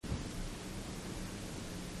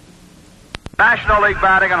National League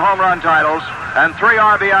batting and home run titles, and 3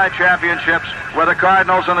 RBI championships with the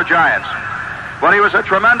Cardinals and the Giants. But he was a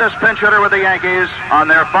tremendous pinch hitter with the Yankees on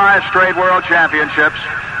their 5 straight World Championships,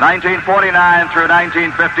 1949 through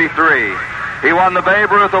 1953. He won the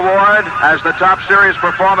Babe Ruth Award as the top series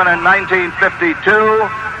performer in 1952.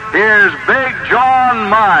 Here's Big John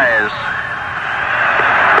Mize.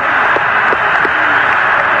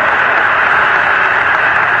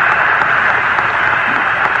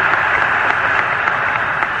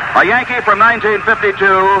 A Yankee from 1952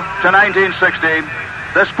 to 1960,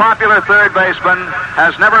 this popular third baseman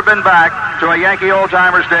has never been back to a Yankee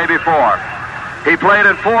old-timers day before. He played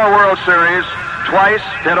in 4 World Series, twice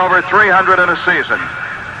hit over 300 in a season.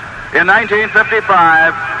 In 1955,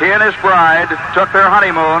 he and his bride took their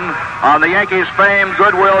honeymoon on the Yankees' famed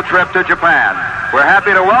goodwill trip to Japan. We're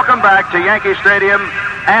happy to welcome back to Yankee Stadium,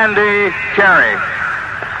 Andy Carey.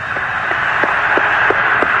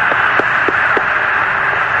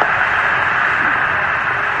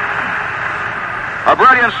 A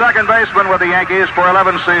brilliant second baseman with the Yankees for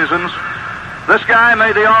 11 seasons, this guy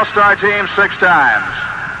made the All-Star team 6 times.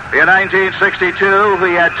 In 1962,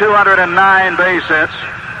 he had 209 base hits,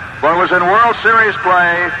 but it was in World Series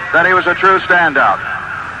play that he was a true standout.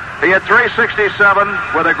 He had 367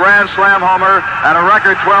 with a Grand Slam homer and a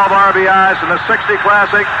record 12 RBIs in the 60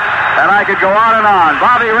 Classic, and I could go on and on.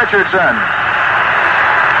 Bobby Richardson.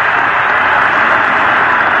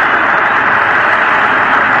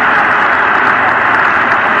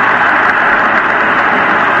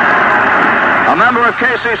 A member of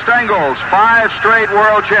Casey Stengel's 5 straight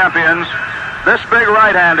world champions, this big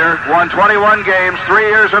right-hander won 21 games 3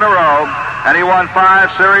 years in a row, and he won 5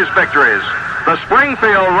 series victories. The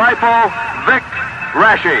Springfield Rifle, Vic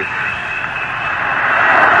Raschi.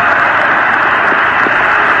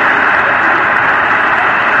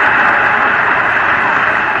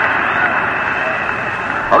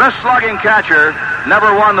 Well, this slugging catcher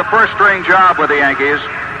never won the first-string job with the Yankees,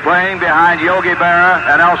 playing behind Yogi Berra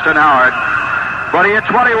and Elston Howard. But he had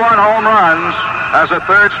 21 home runs as a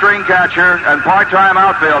third-string catcher and part-time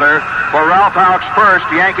outfielder for Ralph Houck's first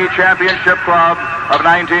Yankee Championship Club of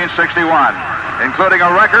 1961, including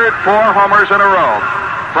a record 4 homers in a row.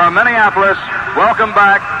 From Minneapolis, welcome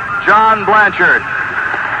back, John Blanchard.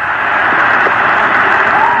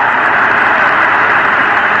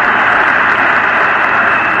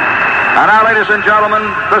 And now, ladies and gentlemen,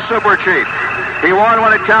 the Super Chief. He won when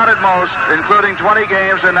it counted most, including 20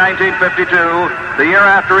 games in 1952, the year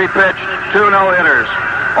after he pitched 2 no-hitters.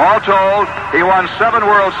 All told, he won 7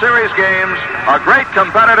 World Series games, a great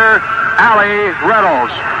competitor, Allie Reynolds.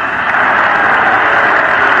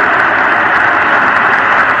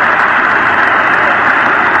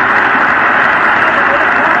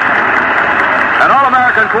 An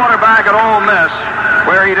All-American quarterback at Ole Miss,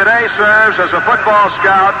 where he today serves as a football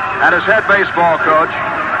scout and as head baseball coach.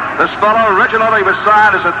 This fellow originally was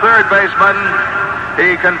signed as a third baseman.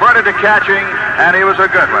 He converted to catching, and he was a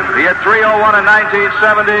good one. He had 301 in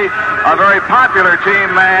 1970, a very popular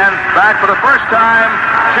team man. Back for the first time,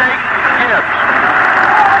 Jake Gibbs.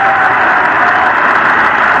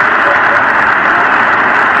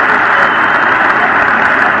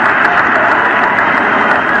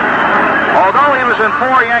 Although he was in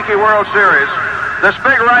 4 Yankee World Series, this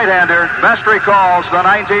big right-hander best recalls the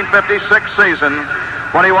 1956 season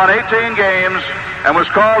when he won 18 games and was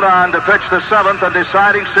called on to pitch the 7th and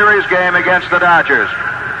deciding series game against the Dodgers.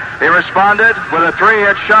 He responded with a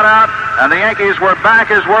 3-hit shutout, and the Yankees were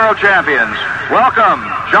back as world champions. Welcome,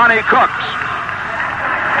 Johnny Cooks.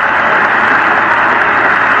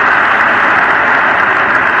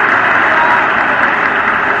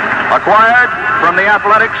 Acquired from the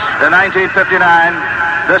Athletics in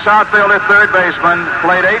 1959, this outfielder third baseman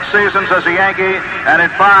played 8 seasons as a Yankee and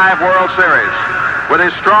in 5 World Series. With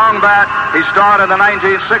his strong bat, he starred in the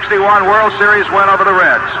 1961 World Series win over the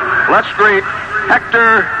Reds. Let's greet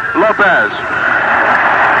Hector Lopez.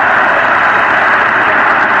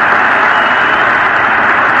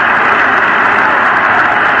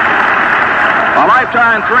 A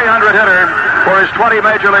lifetime 300 hitter for his 20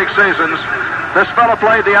 Major League seasons, this fellow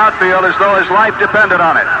played the outfield as though his life depended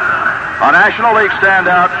on it. A National League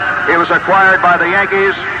standout, he was acquired by the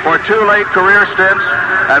Yankees for 2 late career stints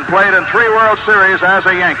and played in 3 World Series as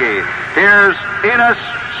a Yankee. Here's Enos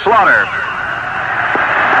Slaughter.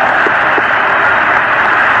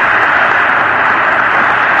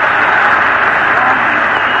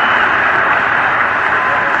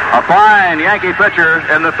 A fine Yankee pitcher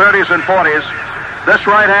in the 30s and 40s. This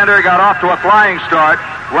right-hander got off to a flying start,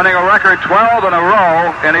 winning a record 12 in a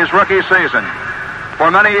row in his rookie season. For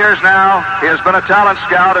many years now, he has been a talent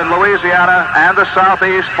scout in Louisiana and the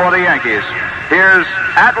Southeast for the Yankees. Here's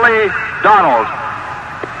Atlee Donald.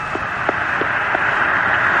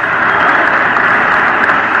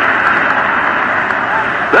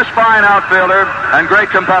 This fine outfielder and great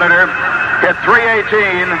competitor hit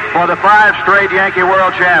 .318 for the 5 straight Yankee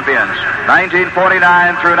World Champions, 1949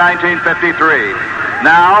 through 1953.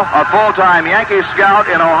 Now, a full-time Yankee scout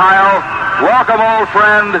in Ohio, welcome old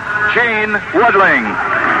friend Gene Woodling.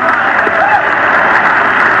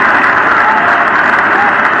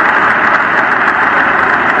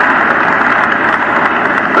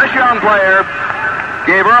 This young player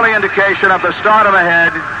gave early indication of the start of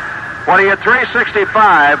ahead when he hit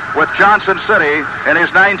 .365 with Johnson City in his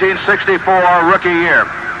 1964 rookie year.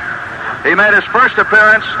 He made his first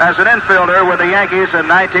appearance as an infielder with the Yankees in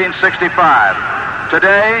 1965.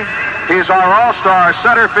 Today, he's our all-star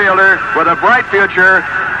center fielder with a bright future,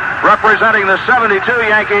 representing the 72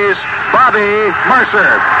 Yankees, Bobby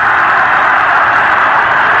Mercer.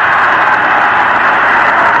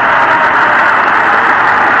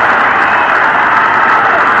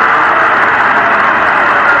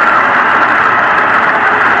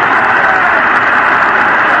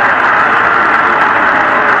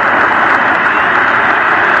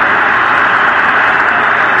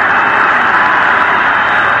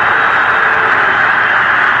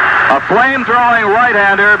 Flame-throwing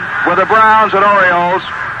right-hander with the Browns and Orioles.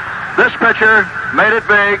 This pitcher made it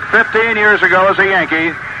big 15 years ago as a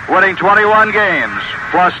Yankee, winning 21 games,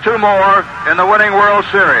 plus 2 more in the winning World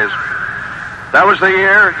Series. That was the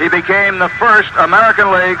year he became the first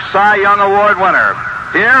American League Cy Young Award winner.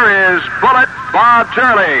 Here is Bullet Bob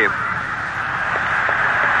Turley.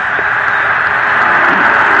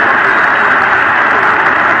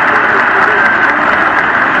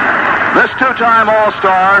 This 2-time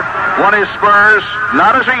All-Star won his spurs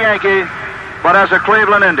not as a Yankee, but as a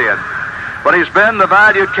Cleveland Indian. But he's been the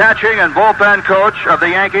valued catching and bullpen coach of the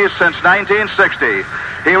Yankees since 1960.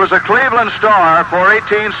 He was a Cleveland star for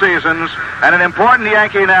 18 seasons and an important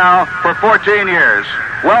Yankee now for 14 years.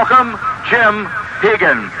 Welcome, Jim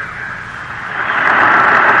Hegan.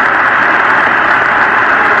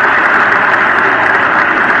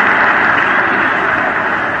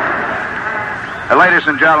 Ladies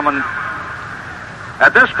and gentlemen,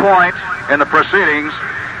 at this point in the proceedings,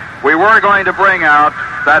 we were going to bring out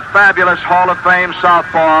that fabulous Hall of Fame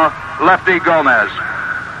southpaw, Lefty Gomez.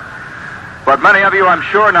 But many of you, I'm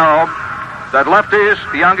sure, know that Lefty's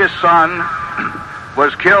youngest son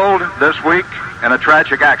was killed this week in a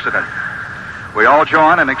tragic accident. We all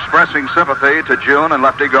join in expressing sympathy to June and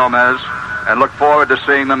Lefty Gomez and look forward to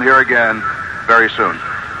seeing them here again very soon.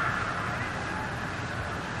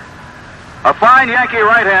 A fine Yankee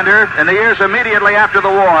right-hander in the years immediately after the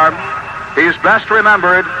war, he's best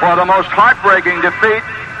remembered for the most heartbreaking defeat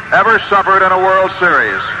ever suffered in a World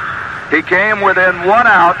Series. He came within 1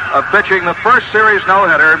 out of pitching the first series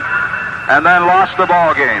no-hitter and then lost the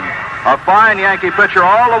ball game. A fine Yankee pitcher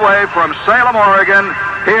all the way from Salem, Oregon.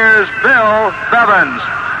 Here's Bill Bevins.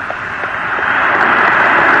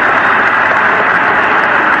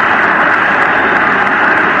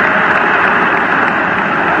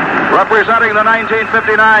 Representing the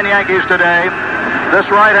 1959 Yankees today, this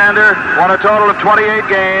right-hander won a total of 28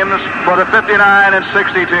 games for the 59 and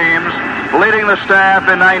 60 teams, leading the staff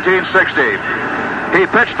in 1960. He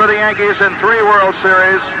pitched for the Yankees in 3 World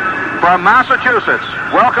Series. From Massachusetts,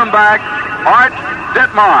 welcome back, Art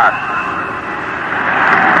Ditmar.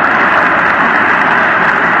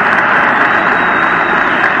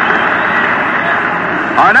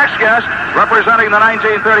 Our next guest, representing the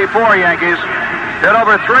 1934 Yankees, hit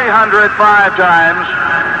over 305 times,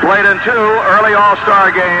 played in 2 early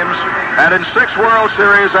All-Star games, and in 6 World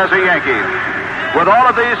Series as a Yankee. With all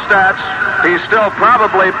of these stats, he's still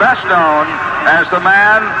probably best known as the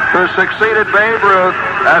man who succeeded Babe Ruth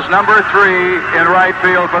as number 3 in right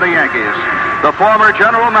field for the Yankees. The former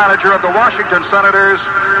general manager of the Washington Senators,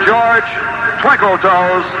 George Twinkle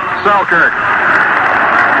Toes Selkirk.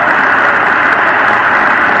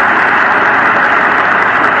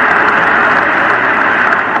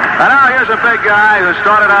 And now here's a big guy who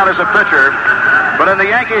started out as a pitcher, but in the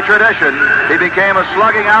Yankee tradition, he became a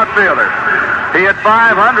slugging outfielder. He hit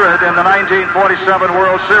 .500 in the 1947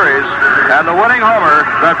 World Series, and the winning homer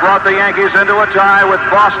that brought the Yankees into a tie with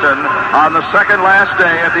Boston on the second last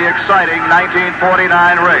day of the exciting 1949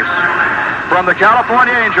 race. From the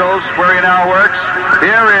California Angels, where he now works,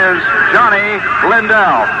 here is Johnny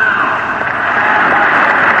Lindell.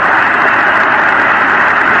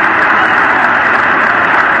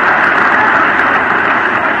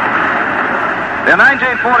 In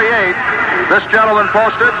 1948, this gentleman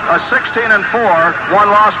posted a 16-4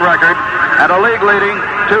 one-loss record and a league-leading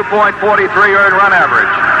 2.43 earned run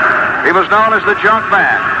average. He was known as the junk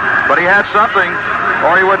man, but he had something,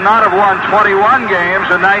 or he would not have won 21 games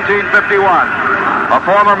in 1951. A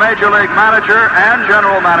former Major League manager and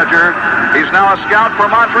general manager, he's now a scout for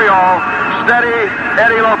Montreal, steady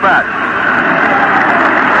Eddie Lopez.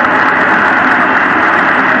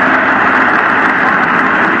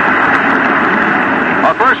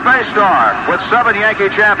 A first base star with 7 Yankee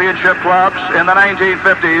championship clubs in the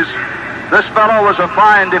 1950s, this fellow was a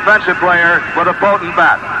fine defensive player with a potent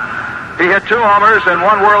bat. He hit 2 homers in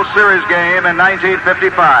 1 World Series game in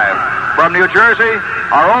 1955. From New Jersey,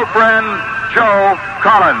 our old friend, Joe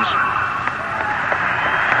Collins.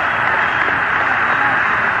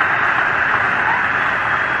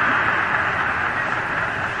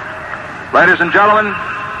 Ladies and gentlemen,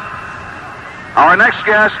 our next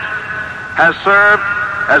guest has served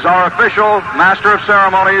as our official master of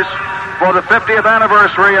ceremonies for the 50th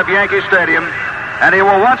anniversary of Yankee Stadium, and he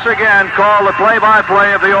will once again call the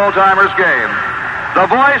play-by-play of the old-timers game. The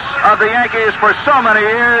voice of the Yankees for so many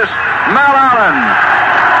years, Mel Allen.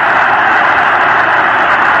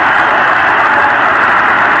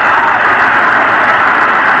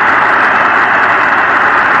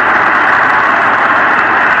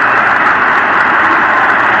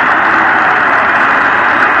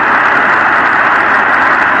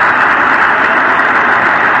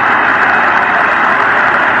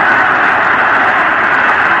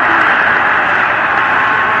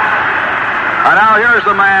 Here's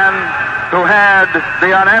the man who had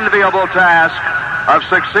the unenviable task of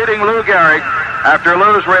succeeding Lou Gehrig after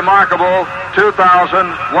Lou's remarkable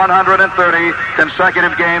 2,130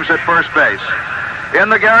 consecutive games at first base. In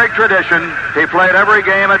the Gehrig tradition, he played every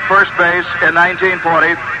game at first base in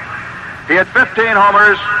 1940. He had 15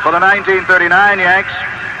 homers for the 1939 Yanks,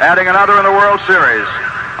 adding another in the World Series.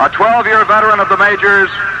 A 12-year veteran of the majors,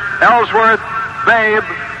 Ellsworth Babe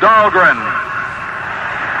Dahlgren.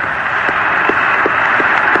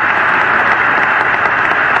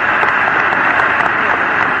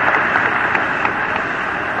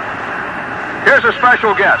 Here's a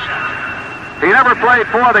special guest. He never played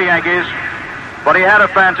for the Yankees, but he had a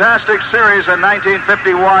fantastic series in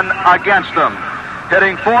 1951 against them,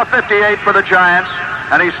 hitting .458 for the Giants,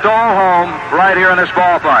 and he stole home right here in this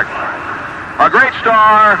ballpark. A great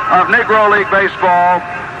star of Negro League baseball,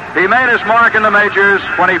 he made his mark in the majors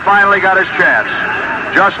when he finally got his chance.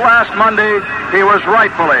 Just last Monday, he was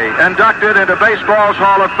rightfully inducted into baseball's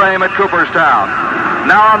Hall of Fame at Cooperstown.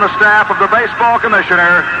 Now on the staff of the baseball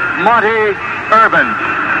commissioner, Monty Irvin.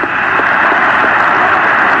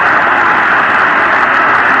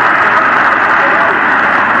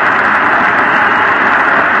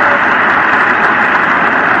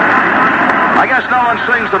 I guess no one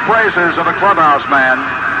sings the praises of a clubhouse man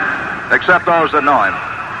except those that know him.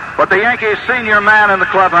 But the Yankees' senior man in the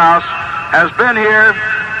clubhouse has been here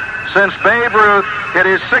since Babe Ruth hit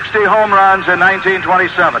his 60 home runs in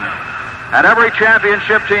 1927. And every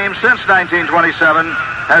championship team since 1927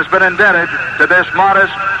 has been indebted to this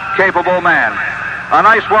modest, capable man. A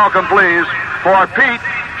nice welcome, please, for Pete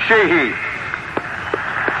Sheehy.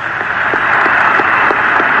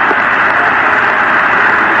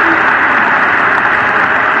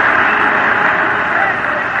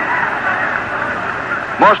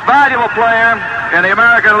 Most valuable player in the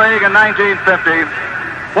American League in 1950.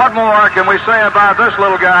 What more can we say about this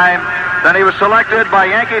little guy than he was selected by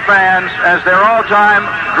Yankee fans as their all-time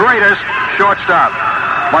greatest shortstop?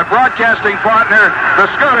 My broadcasting partner, the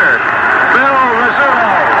Scooter, Bill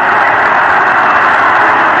Rizzuto.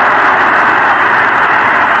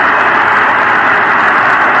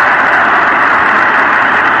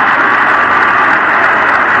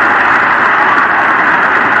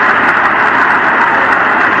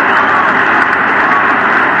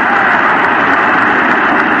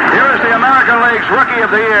 Rookie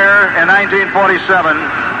of the Year in 1947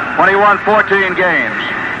 when he won 14 games.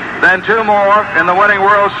 Then 2 more in the winning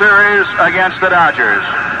World Series against the Dodgers.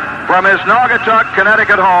 From his Naugatuck,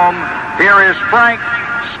 Connecticut home, here is Frank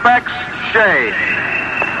Specs Shea.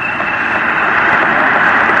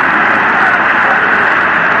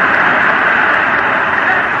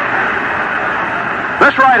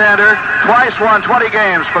 This right-hander twice won 20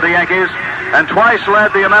 games for the Yankees and twice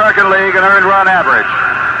led the American League in earned run average.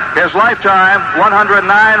 His lifetime, 109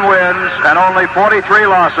 wins and only 43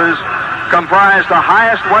 losses, comprised the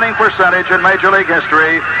highest winning percentage in Major League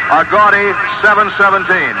history, a gaudy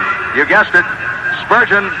 .717. You guessed it,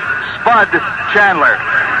 Spurgeon Spud Chandler.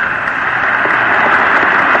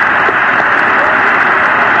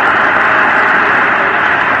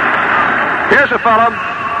 Here's a fellow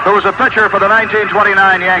who was a pitcher for the 1929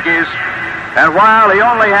 Yankees, and while he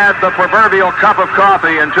only had the proverbial cup of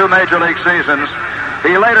coffee in 2 Major League seasons,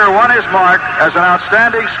 He later won his mark as an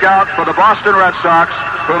outstanding scout for the Boston Red Sox,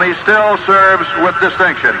 whom he still serves with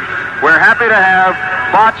distinction. We're happy to have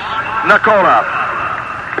Bots Nicola.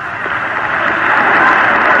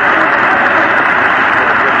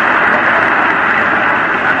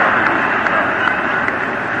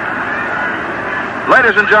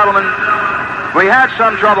 Ladies and gentlemen, we had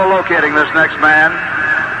some trouble locating this next man.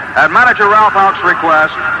 At manager Ralph Houk's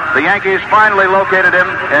request, the Yankees finally located him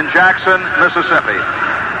in Jackson, Mississippi.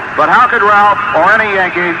 But how could Ralph or any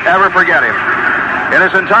Yankee ever forget him? In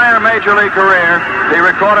his entire Major League career, he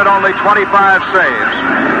recorded only 25 saves,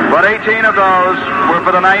 but 18 of those were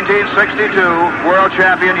for the 1962 World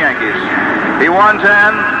Champion Yankees. He won 10,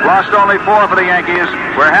 lost only 4 for the Yankees.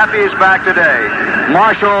 We're happy he's back today.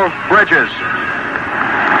 Marshall Bridges.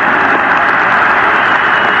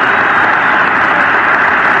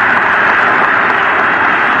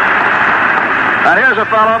 And here's a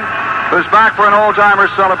fellow who's back for an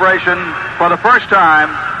old-timers celebration for the first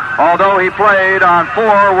time, although he played on 4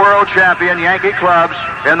 world champion Yankee clubs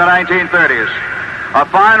in the 1930s. A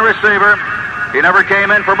fine receiver. He never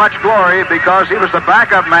came in for much glory because he was the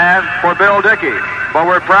backup man for Bill Dickey. But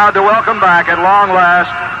we're proud to welcome back at long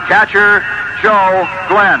last catcher Joe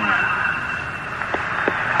Glenn.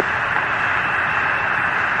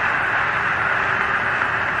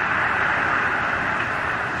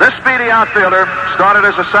 This speedy outfielder started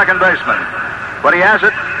as a second baseman, but he has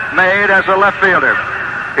it made as a left fielder.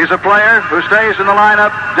 He's a player who stays in the lineup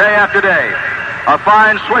day after day. A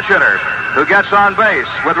fine switch hitter who gets on base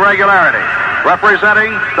with regularity.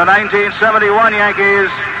 Representing the 1971 Yankees,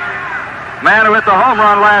 man who hit the home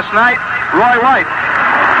run last night, Roy White.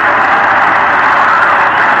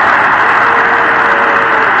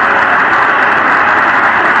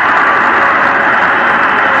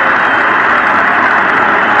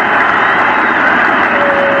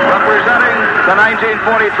 The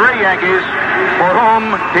 1943 Yankees, for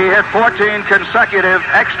whom he hit 14 consecutive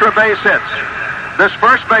extra base hits. This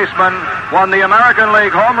first baseman won the American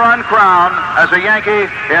League home run crown as a Yankee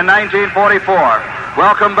in 1944.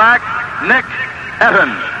 Welcome back, Nick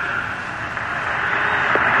Etten.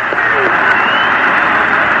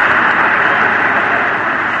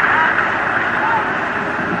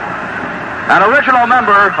 An original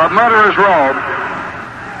member of Murderers Row,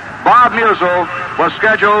 Bob Musial was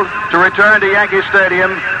scheduled to return to Yankee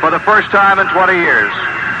Stadium for the first time in 20 years.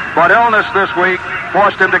 But illness this week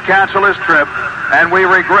forced him to cancel his trip, and we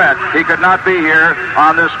regret he could not be here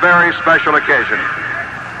on this very special occasion.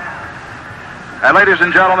 And ladies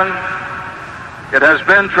and gentlemen, it has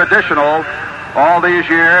been traditional all these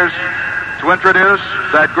years to introduce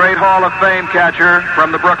that great Hall of Fame catcher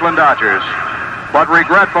from the Brooklyn Dodgers. But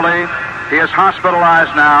regretfully, he is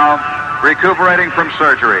hospitalized now, recuperating from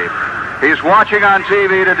surgery. He's watching on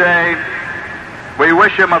TV today. We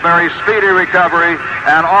wish him a very speedy recovery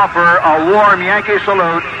and offer a warm Yankee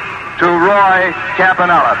salute to Roy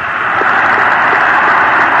Campanella.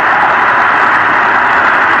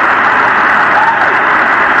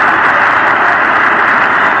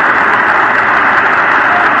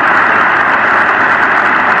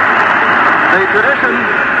 The tradition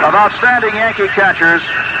of outstanding Yankee catchers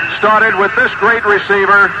started with this great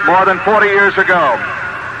receiver more than 40 years ago.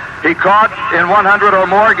 He caught in 100 or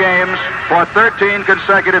more games for 13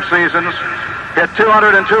 consecutive seasons, hit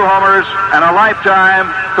 202 homers, and a lifetime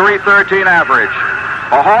 .313 average.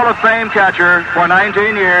 A Hall of Fame catcher for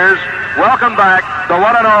 19 years. Welcome back, the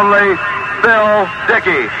one and only Bill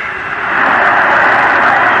Dickey.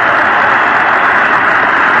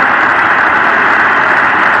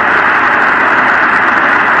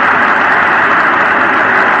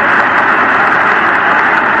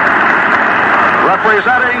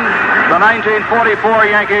 Representing the 1944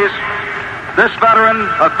 Yankees, this veteran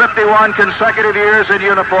of 51 consecutive years in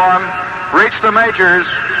uniform reached the majors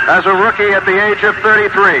as a rookie at the age of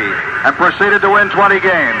 33 and proceeded to win 20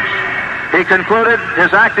 games. He concluded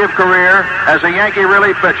his active career as a Yankee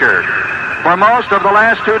relief pitcher. For most of the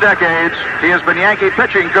last 2 decades, he has been Yankee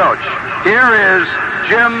pitching coach. Here is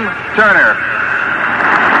Jim Turner.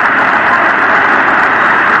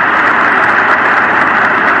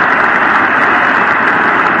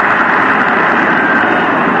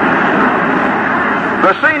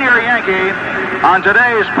 The senior Yankee on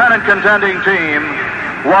today's pennant-contending team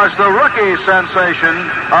was the rookie sensation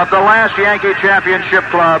of the last Yankee championship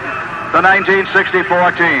club, the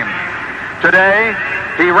 1964 team. Today,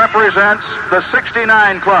 he represents the 69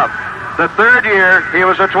 club. The 3rd year, he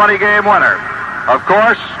was a 20-game winner. Of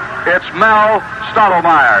course, it's Mel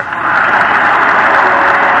Stottlemyre.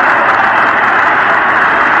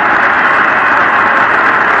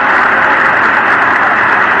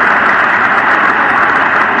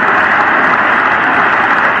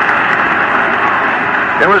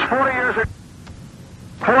 It was 40 years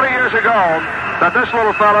ago that this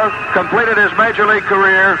little fella completed his major league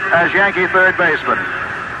career as Yankee third baseman.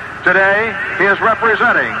 Today, he is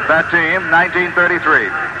representing that team, 1933.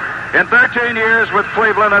 In 13 years with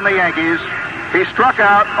Cleveland and the Yankees, he struck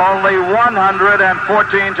out only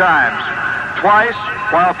 114 times. Twice,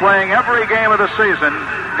 while playing every game of the season,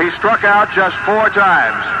 he struck out just 4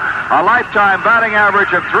 times. A lifetime batting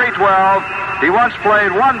average of .312. He once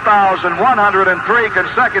played 1,103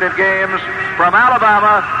 consecutive games. From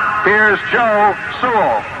Alabama, here's Joe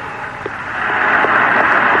Sewell.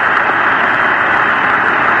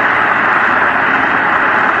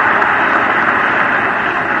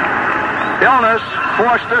 Illness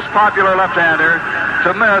forced this popular left-hander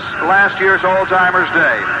to miss last year's Old Timers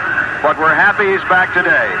Day, but we're happy he's back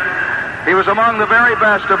today. He was among the very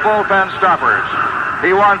best of bullpen stoppers.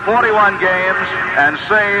 He won 41 games and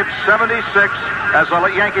saved 76 as a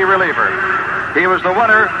Yankee reliever. He was the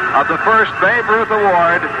winner of the first Babe Ruth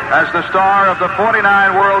Award as the star of the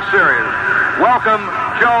 '49 World Series. Welcome,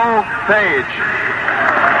 Joe Page.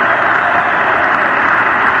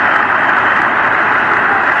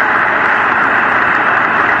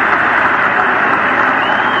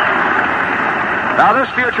 Now, this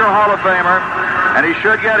future Hall of Famer, and he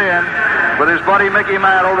should get in with his buddy Mickey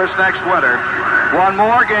Mantle this next winter, won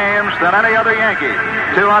more games than any other Yankee,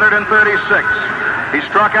 236. He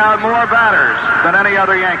struck out more batters than any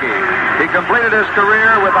other Yankee. He completed his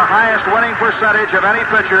career with the highest winning percentage of any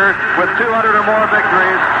pitcher with 200 or more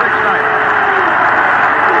victories, 690.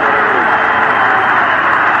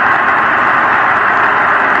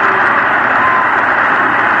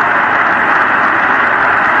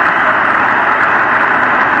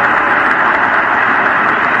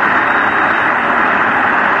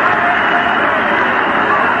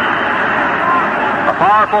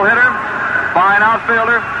 Powerful hitter, fine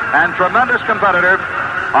outfielder, and tremendous competitor.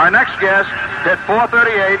 Our next guest hit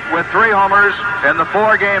 .438 with 3 homers in the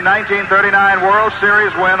 4-game 1939 World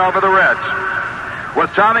Series win over the Reds.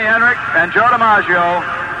 With Tommy Henrich and Joe DiMaggio,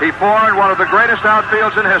 he formed one of the greatest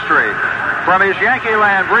outfields in history. From his Yankee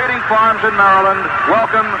Land breeding farms in Maryland,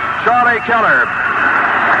 welcome Charlie Keller.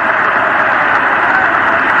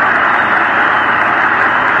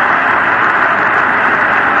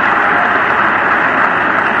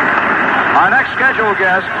 Our next scheduled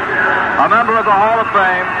guest, a member of the Hall of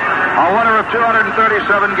Fame, a winner of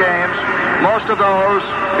 237 games, most of those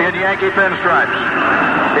in Yankee pinstripes.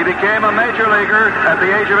 He became a major leaguer at the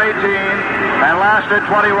age of 18 and lasted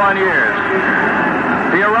 21 years.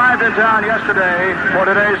 He arrived in town yesterday for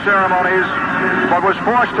today's ceremonies, but was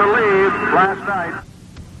forced to leave last night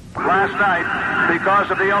because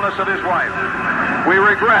of the illness of his wife. We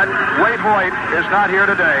regret Waite Hoyt is not here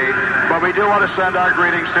today, but we do want to send our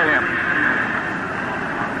greetings to him.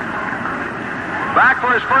 Back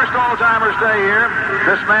for his first Old-Timers Day here,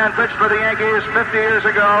 this man pitched for the Yankees 50 years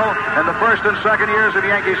ago in the first and second years of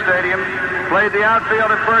Yankee Stadium, played the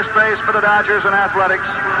outfield and first base for the Dodgers and Athletics.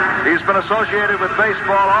 He's been associated with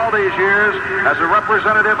baseball all these years as a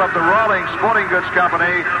representative of the Rawlings Sporting Goods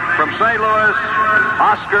Company from St. Louis,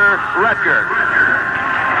 Oscar Retker.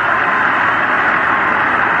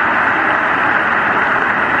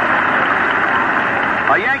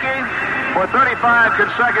 A Yankee for 35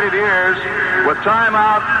 consecutive years with time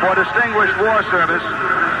out for distinguished war service.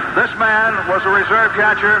 This man was a reserve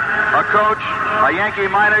catcher, a coach, a Yankee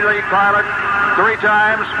minor league pilot, 3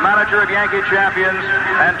 times manager of Yankee champions,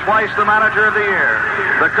 and twice the manager of the year.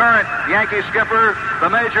 The current Yankee skipper, the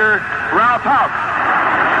Major Ralph Houk.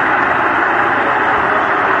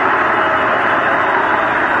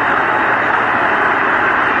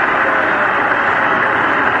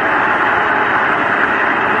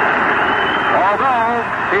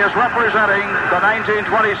 He is representing the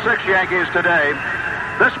 1926 Yankees today.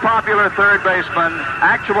 This popular third baseman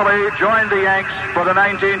actually joined the Yanks for the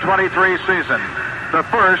 1923 season, the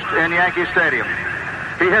first in Yankee Stadium.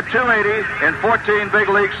 He hit .280 in 14 big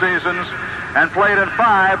league seasons and played in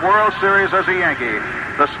 5 World Series as a Yankee.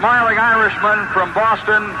 The smiling Irishman from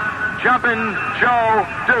Boston, Jumpin' Joe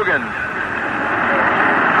Dugan.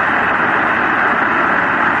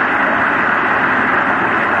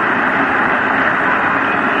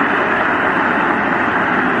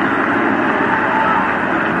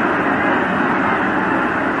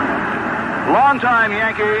 Longtime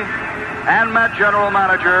Yankee and Met general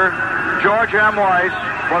manager George M. Weiss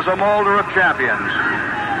was a molder of champions.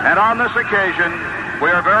 And on this occasion, we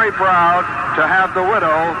are very proud to have the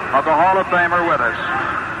widow of the Hall of Famer with us.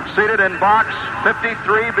 Seated in box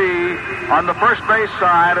 53B on the first base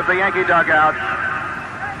side of the Yankee dugout,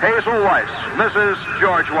 Hazel Weiss, Mrs.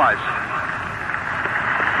 George Weiss.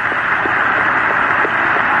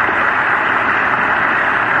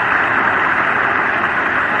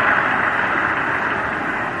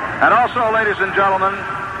 And also, ladies and gentlemen,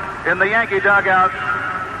 in the Yankee dugout,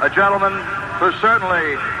 a gentleman who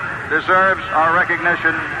certainly deserves our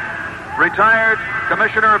recognition, retired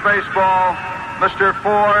Commissioner of Baseball, Mr.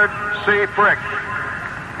 Ford C. Frick.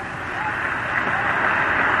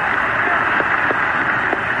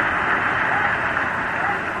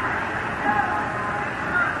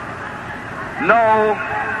 No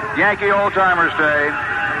Yankee Old Timers Day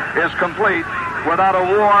is complete without a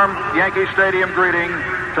warm Yankee Stadium greeting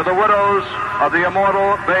to the widows of the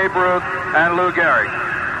immortal Babe Ruth and Lou Gehrig.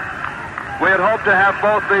 We had hoped to have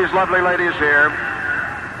both these lovely ladies here.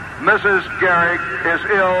 Mrs. Gehrig is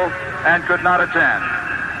ill and could not attend.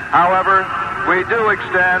 However, we do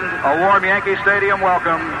extend a warm Yankee Stadium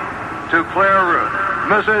welcome to Claire Ruth,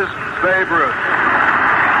 Mrs. Babe Ruth.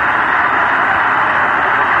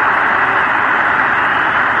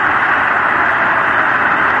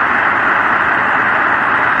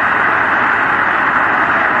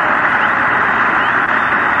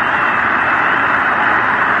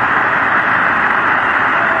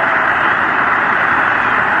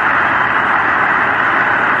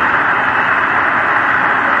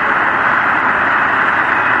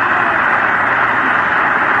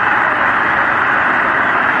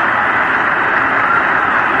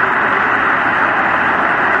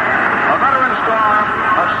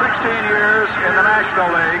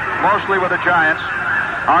 Mostly with the Giants.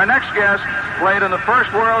 Our next guest played in the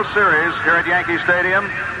first World Series here at Yankee Stadium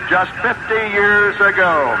just 50 years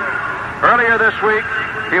ago. Earlier this week,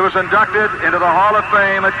 he was inducted into the Hall of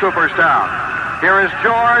Fame at Cooperstown. Here is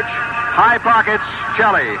George High Pockets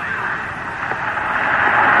Shelley.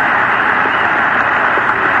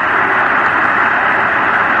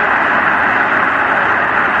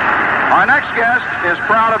 Our next guest is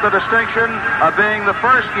proud of the distinction of being the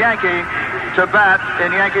first Yankee to bat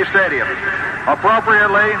in Yankee Stadium.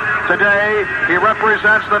 Appropriately, today, he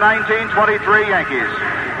represents the 1923 Yankees.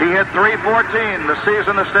 He hit .314 the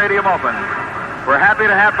season the stadium opened. We're happy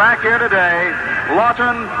to have back here today,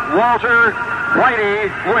 Lawton Walter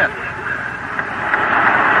Whitey Witt.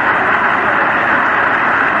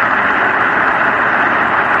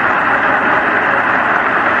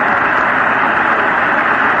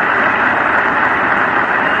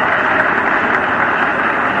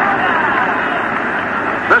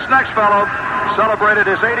 This next fellow celebrated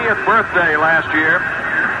his 80th birthday last year,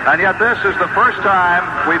 and yet this is the first time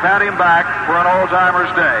we've had him back for an Old Timers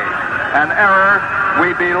Day. An error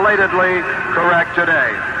we belatedly correct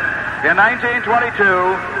today. In 1922,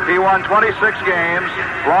 he won 26 games,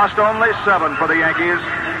 lost only 7 for the Yankees,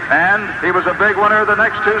 and he was a big winner the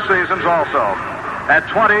next 2 seasons also. At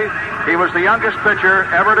 20, he was the youngest pitcher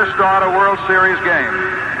ever to start a World Series game.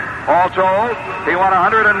 All told, he won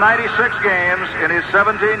 196 games in his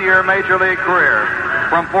 17-year Major League career.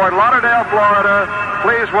 From Fort Lauderdale, Florida,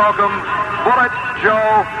 please welcome Bullet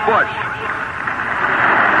Joe Bush.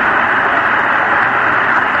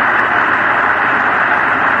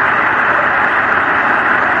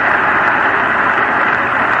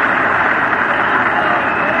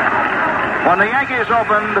 When the Yankees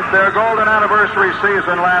opened their golden anniversary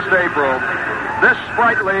season last April, this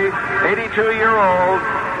sprightly 82-year-old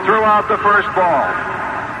threw out the first ball.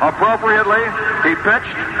 Appropriately, he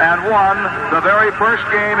pitched and won the very first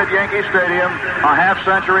game at Yankee Stadium a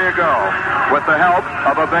half-century ago with the help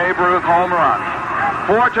of a Babe Ruth home run.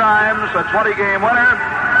 4 times a 20-game winner,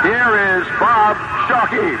 here is Bob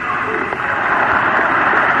Shockey.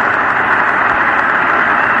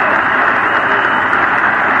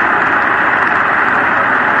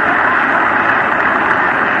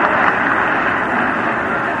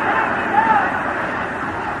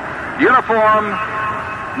 Uniform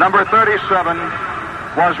number 37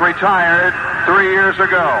 was retired 3 years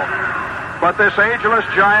ago. But this ageless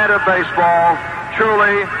giant of baseball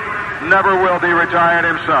truly never will be retired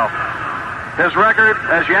himself. His record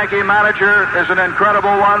as Yankee manager is an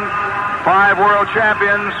incredible one. 5 world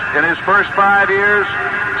champions in his first 5 years,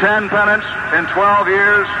 10 pennants in 12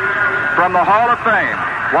 years. From the Hall of Fame,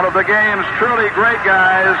 one of the game's truly great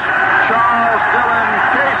guys, Charles Dillon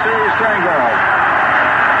Casey Stengel.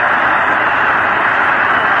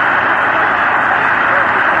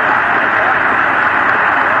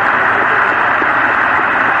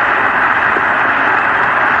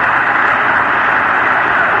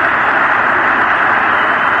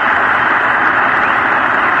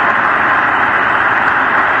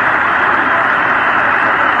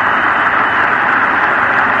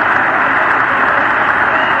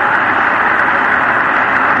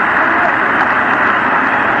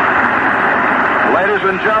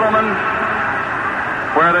 Gentlemen,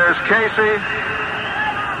 where there's Casey,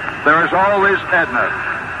 there is always Edna.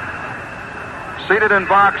 seated in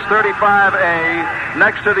box 35A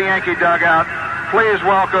next to the Yankee dugout, please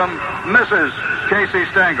welcome Mrs. Casey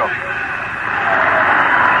Stengel.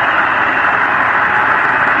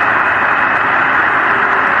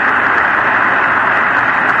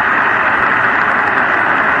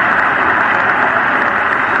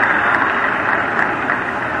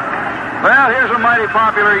 Well, here's a mighty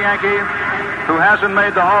popular Yankee who hasn't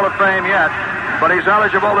made the Hall of Fame yet, but he's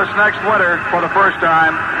eligible this next winter for the first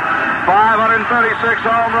time. 536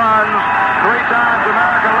 home runs, 3 times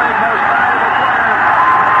American League Most Valuable Player.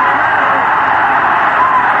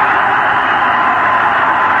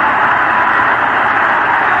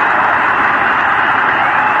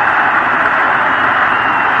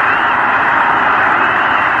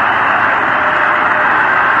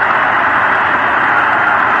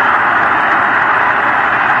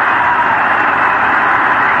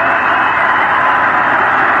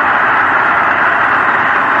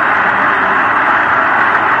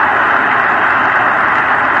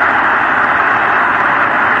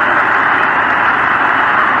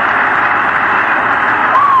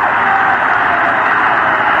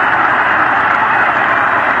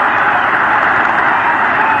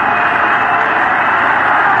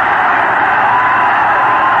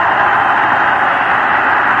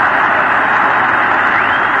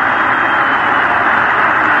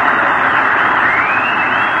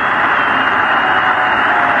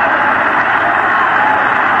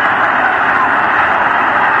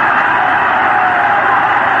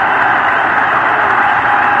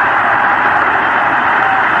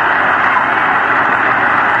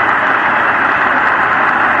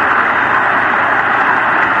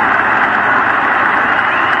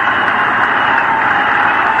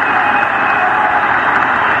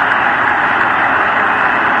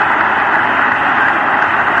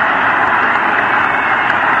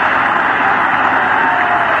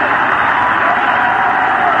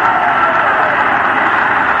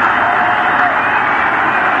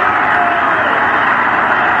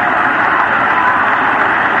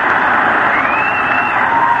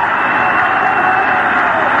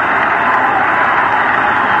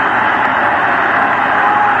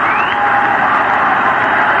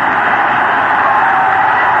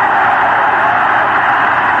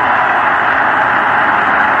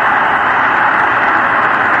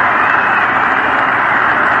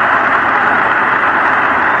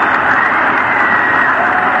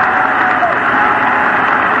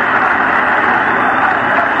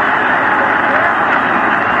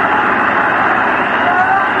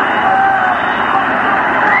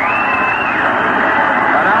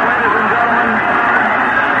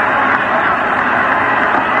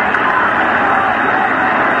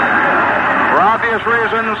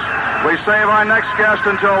 Reasons, we save our next guest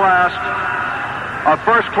until last. A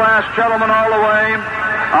first-class gentleman all the way,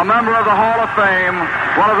 a member of the Hall of Fame,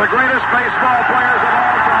 one of the greatest baseball players of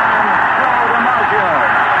all time, Joe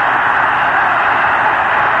DiMaggio.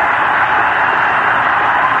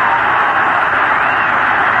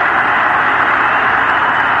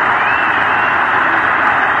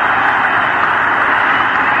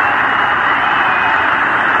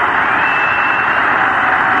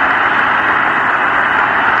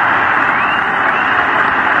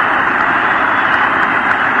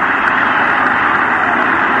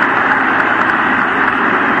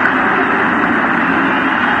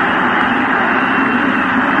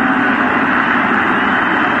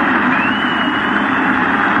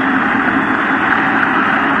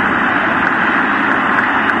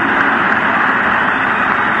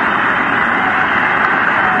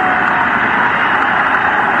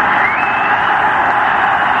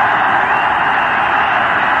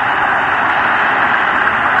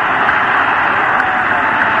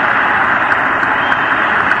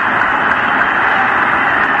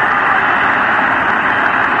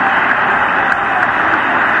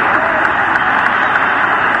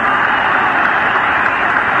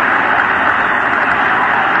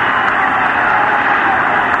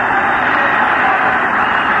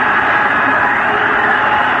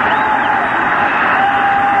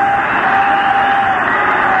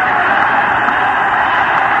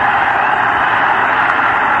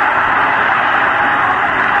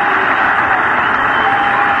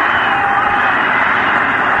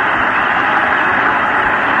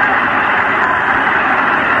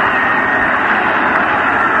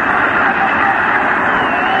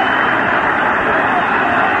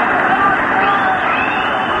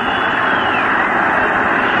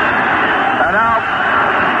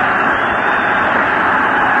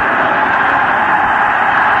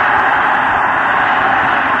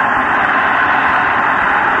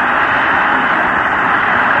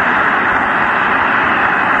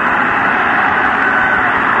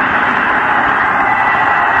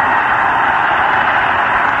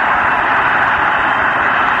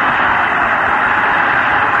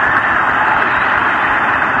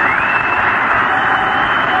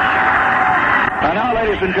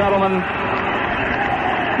 Ladies and gentlemen,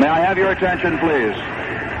 may I have your attention, please?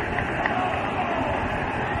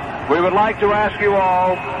 We would like to ask you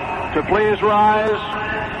all to please rise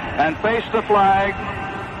and face the flag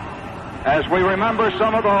as we remember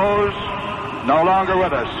some of those no longer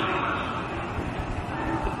with us.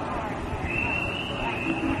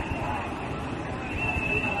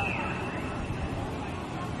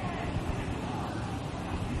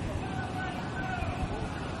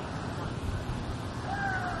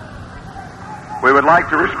 We would like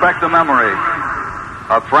to respect the memory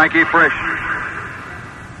of Frankie Frisch,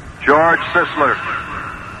 George Sisler,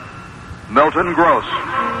 Milton Gross,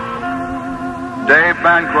 Dave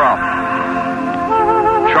Bancroft,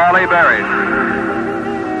 Charlie Berry,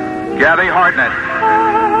 Gabby Hartnett,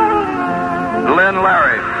 Lynn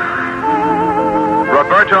Larry,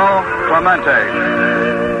 Roberto Clemente,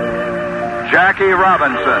 Jackie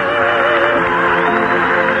Robinson,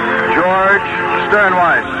 George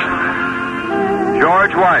Sternweiss,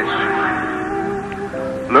 George Weiss,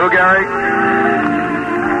 Lou Gehrig,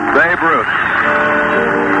 Babe Ruth.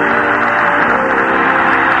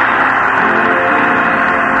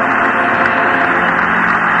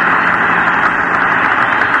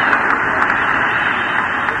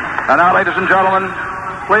 And now, ladies and gentlemen,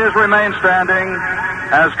 please remain standing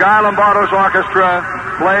as Guy Lombardo's orchestra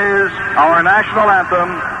plays our national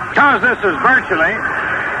anthem. Because this is virtually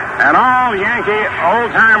an all-Yankee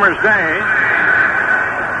old-timers day,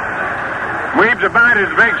 we've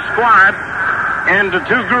divided the big squad into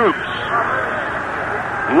two groups.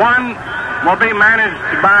 One will be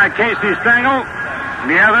managed by Casey Stengel,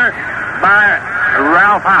 the other by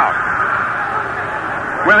Ralph Houk.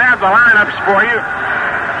 We'll have the lineups for you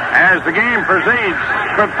as the game proceeds.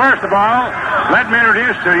 But first of all, let me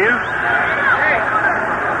introduce to you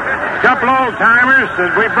a couple old-timers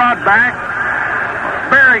that we brought back,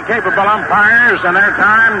 very capable umpires in their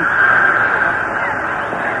time.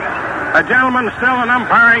 A gentleman still an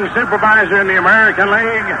umpiring supervisor in the American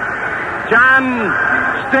League, John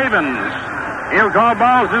Stevens. He'll call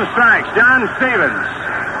balls and strikes. John Stevens.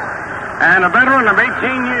 And a veteran of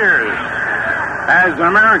 18 years as an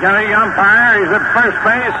American League umpire. He's at first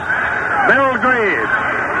base, Bill Grieve.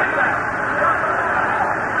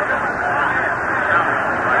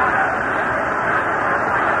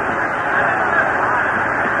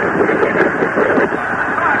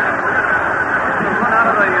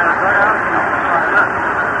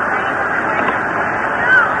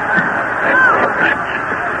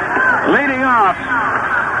 Leading off,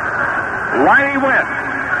 Whitey Witt,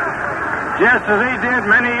 just as he did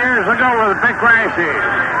many years ago with Vic Raschi,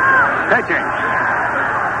 pitching.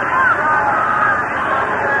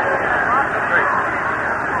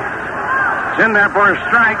 It's in there for a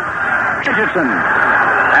strike. Richardson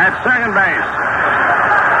at second base.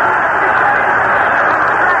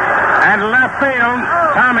 At left field,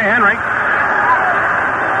 Tommy Henry.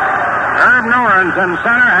 Herb Norrens in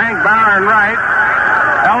center, Hank Bauer in right.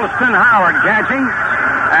 Elston Howard catching,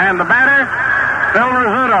 and the batter, Phil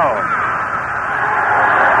Rizzuto.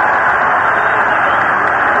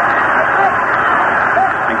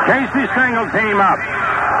 And Casey Stengel team up.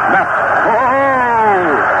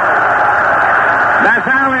 That's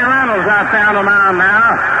Allie Reynolds out there on the mound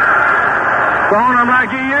now, throwing them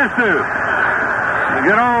like he used to. The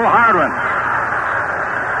good old hard one.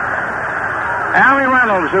 Allie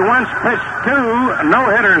Reynolds, who once pitched 2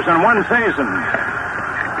 no-hitters in one season.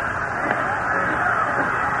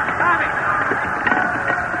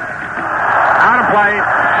 Play. A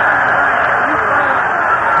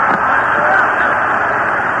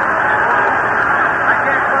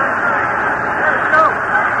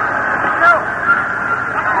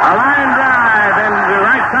line drive into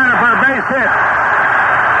right center for a base hit.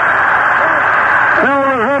 Phil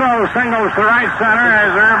Rizzuto singles to right center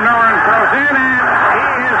as Herb Noren throws in, and he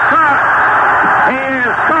is caught. He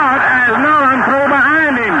is caught as Noren threw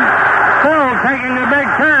behind him. Phil taking a big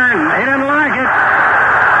turn. He didn't like it.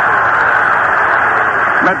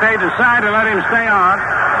 But they decide to let him stay on.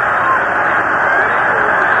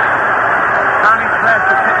 Tommy Tress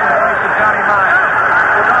is pitching in place of Johnny Myers.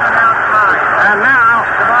 They're going to announce Myers. And now,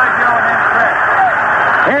 DiMaggio and then Tress.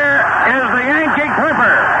 Here is the Yankee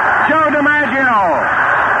Clipper, Joe DiMaggio.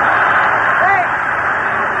 Hey!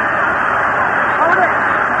 Hold it!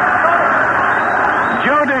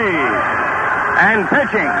 Joe D. And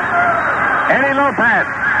pitching, Eddie Lopez.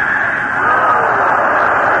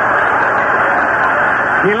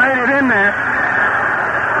 He laid it in there.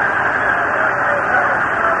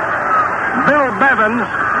 Bill Bevins,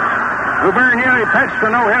 who very nearly pitched a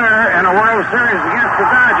no-hitter in a World Series against the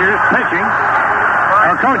Dodgers, pitching,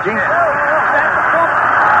 or coaching.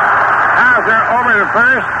 Now Bowser over to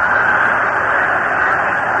first.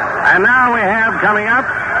 And now we have coming up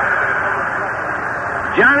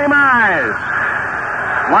Johnny Mize,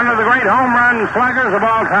 one of the great home run sluggers of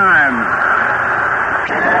all time.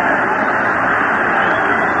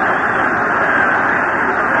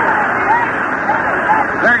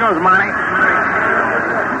 There goes Monty.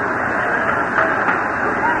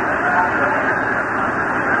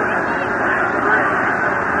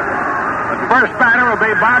 The first batter will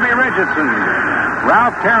be Bobby Richardson.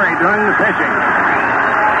 Ralph Terry doing the pitching.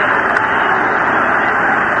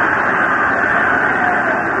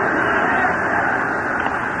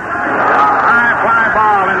 High fly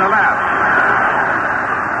ball in the left.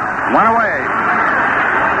 One away.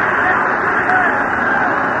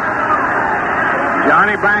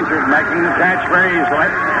 Johnny Blanchard making the catch very easily.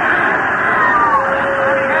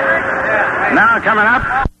 Now coming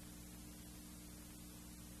up,